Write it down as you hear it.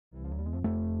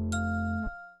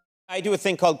I do a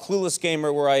thing called Clueless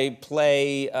Gamer where I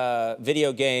play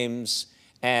video games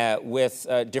with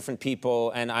different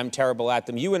people, and I'm terrible at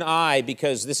them. You and I,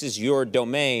 because this is your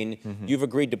domain, you've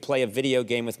agreed to play a video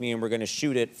game with me, and we're going to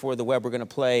shoot it for the web. We're going to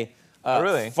play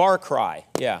Far Cry.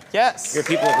 Yeah. Yes. Your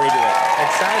people agreed to it.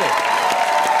 Excited.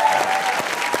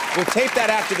 We'll tape that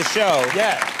after the show.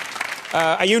 Yeah.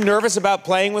 Are you nervous about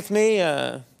playing with me?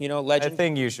 You know, legend? I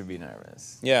think you should be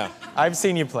nervous. Yeah. I've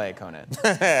seen you play, Conan.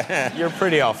 You're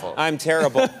pretty awful. I'm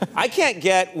terrible. I can't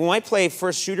get, when I play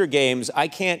first shooter games, I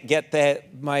can't get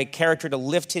my character to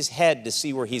lift his head to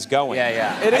see where he's going.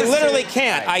 Yeah. I literally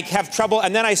can't. I have trouble,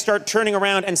 and then I start turning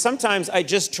around, and sometimes I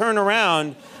just turn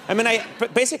around. I mean, I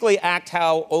basically act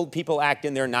how old people act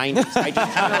in their 90s. I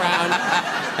just turn around,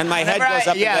 and my head goes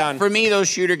up and down. For me, those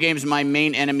shooter games, my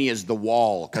main enemy is the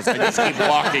wall, because I just keep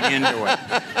walking into it.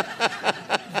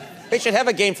 They should have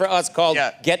a game for us called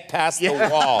Get Past the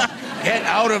Wall. Get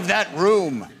out of that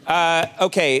room.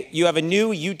 Okay, you have a new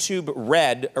YouTube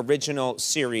Red original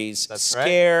series. That's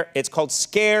right. It's called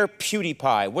Scare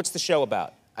PewDiePie. What's the show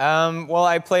about? Well,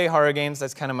 I play horror games.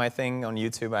 That's kind of my thing on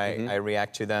YouTube. I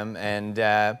react to them, and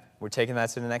we're taking that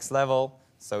to the next level.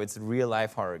 So it's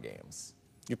real-life horror games.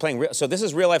 You're playing so this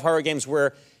is real-life horror games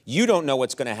where you don't know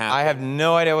what's going to happen. I have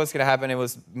no idea what's going to happen. It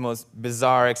was the most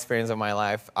bizarre experience of my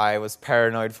life. I was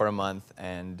paranoid for a month,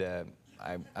 and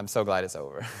I'm so glad it's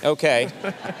over. Okay.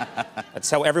 That's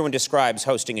how everyone describes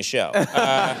hosting a show.